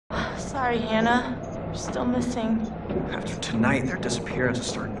Sorry, Hannah. You're still missing. After tonight, their disappearance is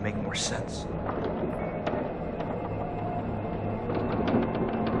starting to make more sense.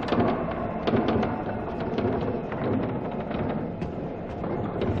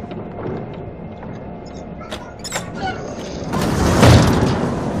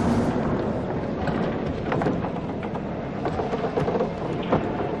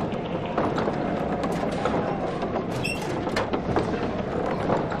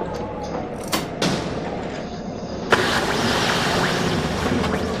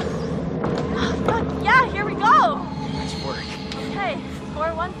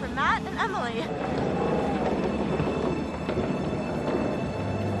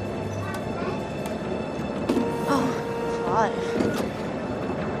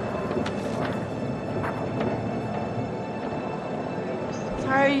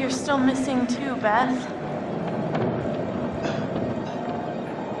 Sorry, you're still missing too, Beth.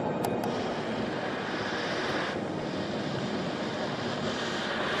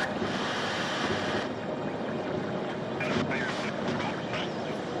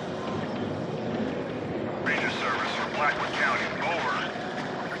 Ranger service for Blackwood County. Over.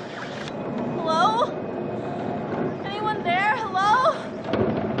 Hello? Anyone there? Hello?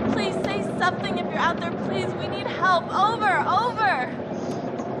 Please say something if you're out there, please. We need help. Over, over.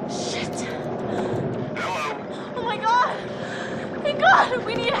 Shit. Hello? Oh my god! Thank God!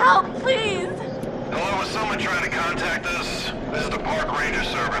 We need help, please! Hello, is someone trying to contact us? This is the Park Ranger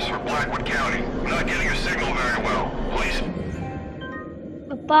Service for Blackwood County. I'm not getting your signal very well. Please.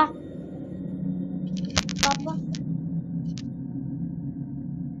 Papa. Papa.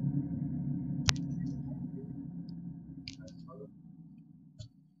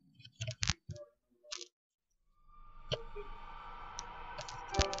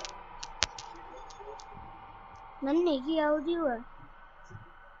 नन्हे की audio है.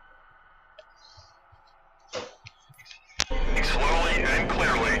 Slowly and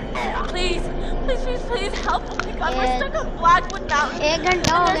clearly. Over. Please, please, please, please help. Oh my god, we're stuck on Blackwood Mountain. एक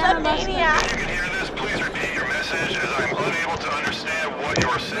घंटा हो गया There's a maniac. If you can hear this, please repeat your message as I'm unable to understand what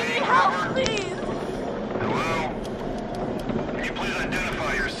you're We saying. need help, Over. please. Hello? Can you please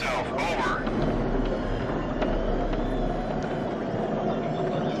identify yourself? Over.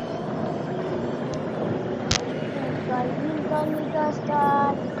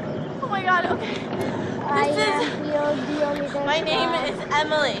 Oh my god, okay. My name is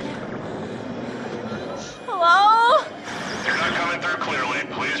Emily. Hello? You're not coming through clearly.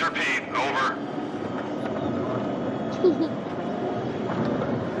 Please repeat. Over.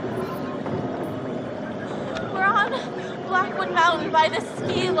 We're on Blackwood Mountain by the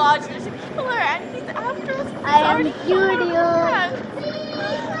ski lodge. There's a killer and he's after us. I am PewDeo.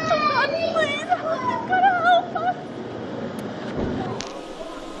 Oh god, please, you gotta help us.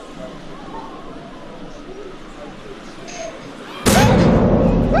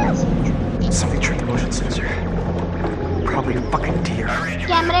 Something tripped the motion sensor. Probably a fucking deer.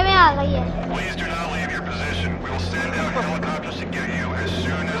 कैमरे में आ गई है. Please do not leave your position. We will send out helicopters to get you as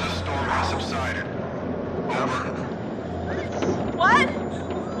soon as the storm has subsided. Over. What?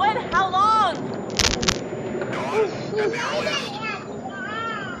 What? How long? Dawn at the earliest.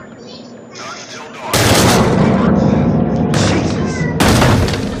 Not until dawn. Jesus!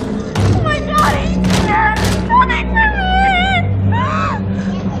 Oh my god, he's here! He's coming for me!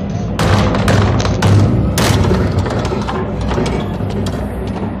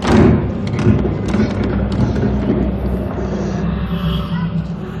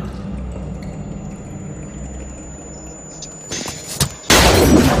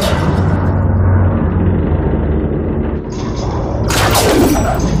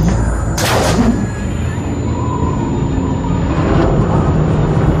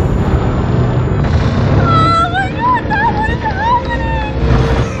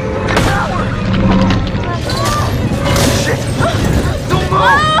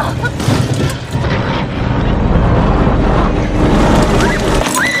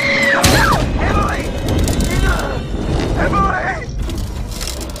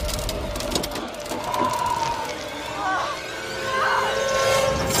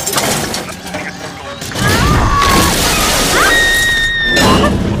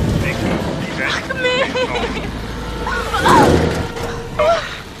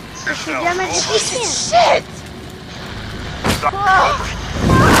 Shit!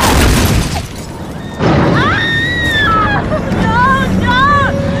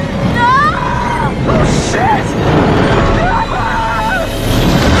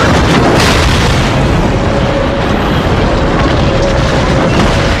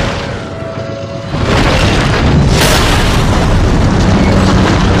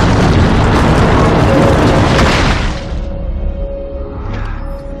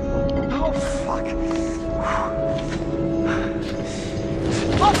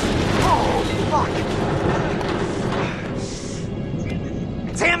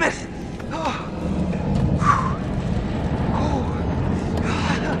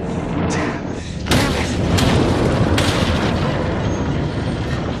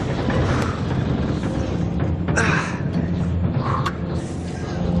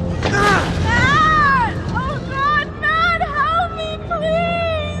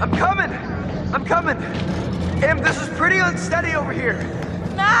 over here.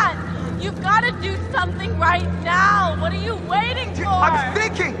 Matt, you've got to do something right now. What are you waiting for? I'm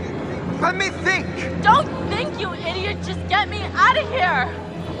thinking. Let me think. Don't think, you idiot. Just get me out of here.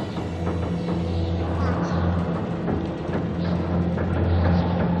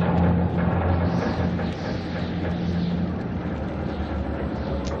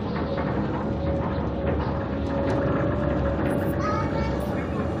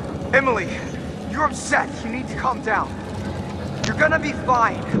 Emily, you're upset. You need to calm down. You're gonna be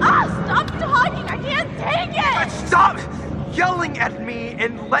fine. Ah, stop talking. I can't take it. Stop yelling at me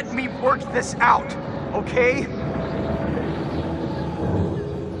and let me work this out, okay?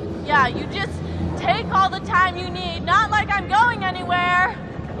 Yeah, you just take all the time you need. Not like I'm going anywhere.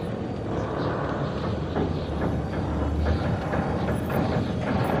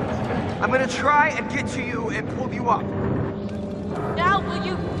 I'm gonna try and get to you and pull you up. Now, will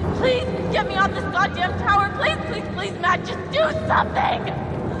you please get me off this goddamn tower? Please, please, please, Matt, just do something!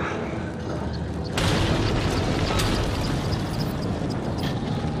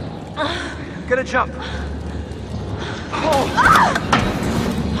 I'm gonna jump. Oh!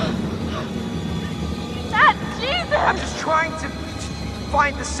 Matt, Jesus! I'm just trying to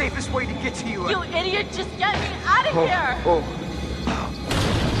find the safest way to get to you. You idiot, just get me out of here! Oh.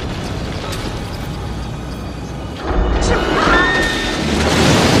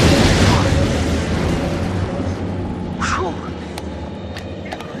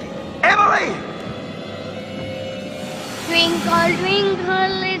 Emily! Twinkle, twinkle,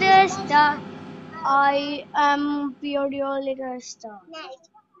 little star. I am PewDeo, little star.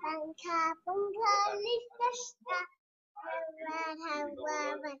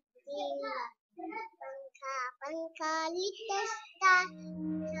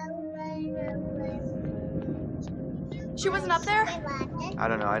 She wasn't up there? I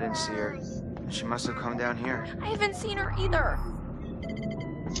don't know, I didn't see her. She must have come down here. I haven't seen her either.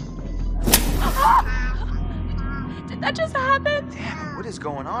 Did that just happen? Damn it, what is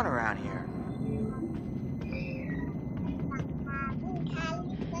going on around here?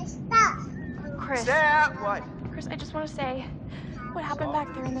 Chris. Sam, what? Chris, I just want to say what happened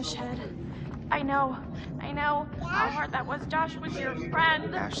back there in the shed. I know how hard that was. Josh was your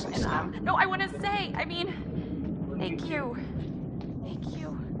friend. Ashley, And, Sam. no, I want to say, thank you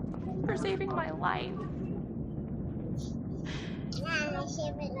for saving my life.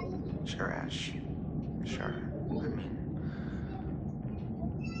 Sure, Ash. Sure.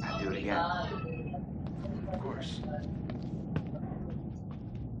 I'd do it again. Of course.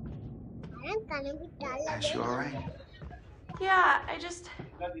 Ash, you alright? Yeah,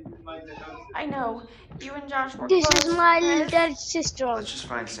 I know. You and Josh were This close. is my Chris. little sister. Let's just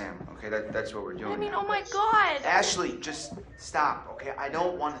find Sam, okay? That's what we're doing. Oh my God. Ashley, just stop, okay? I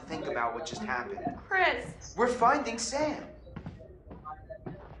don't want to think about what just happened. Chris. We're finding Sam.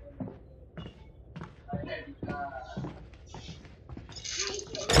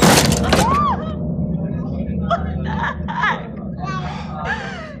 What the heck?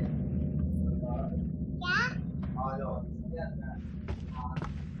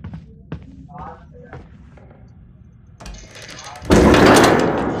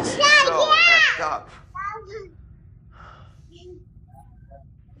 So messed up.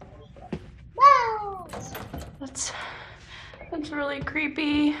 That's really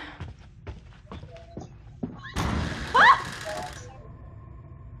creepy.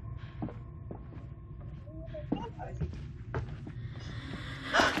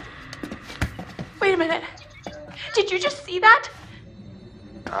 Wait a minute. Did you just see that?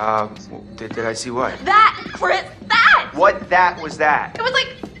 Did I see what? That, Chris, that! What that was that? It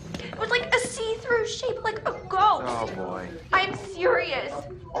was like a see-through shape, like a ghost. Oh boy. I'm serious.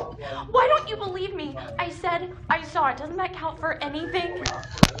 Why don't you believe me? I said I saw it. Doesn't that count for anything?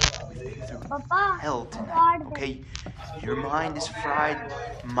 Papa, Hell tonight, okay? Your mind is fried.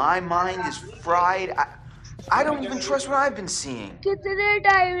 My mind is fried. I don't even trust what I've been seeing. कितने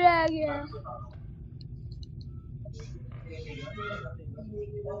time रह गया?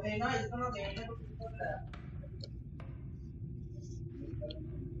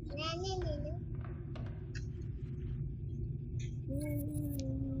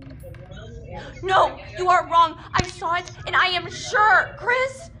 No, you are wrong. I saw it, and I am sure,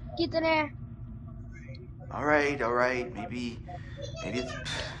 Chris. कितने? All right. Maybe you did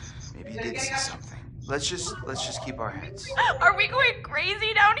see something. Let's just keep our heads. Are we going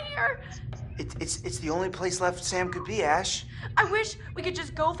crazy down here? It's the only place left Sam could be, Ash. I wish we could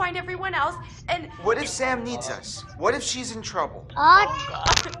just go find everyone else and... What if Sam needs us? What if she's in trouble? God.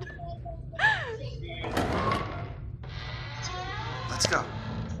 Let's go.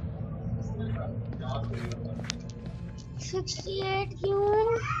 68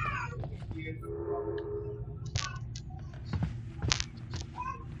 क्यों?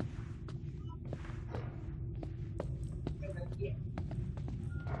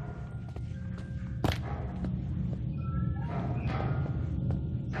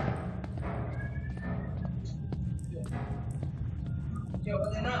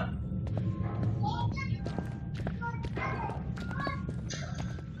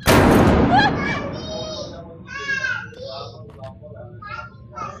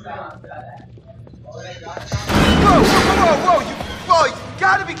 Whoa, you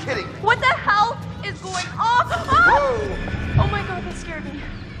gotta be kidding me! What the hell is going on? Ah! Oh my god, that scared me.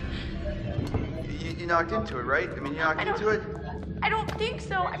 You knocked into it, right? I mean, you knocked into it? I don't think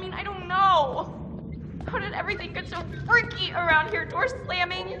so. I mean, I don't know. How did everything get so freaky around here? Doors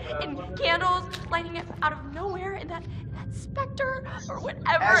slamming and candles lighting up out of nowhere, and that specter or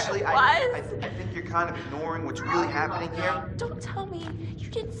whatever Ashley, it was. I think you're kind of ignoring what's really happening here. Don't tell me you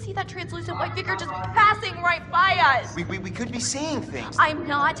didn't see that translucent white figure just passing right by us. We could be seeing things. I'm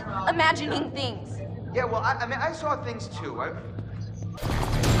not imagining things. Yeah, well, I mean, I saw things too. No!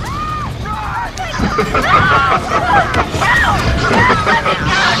 No! Let me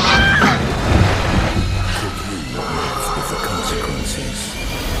go!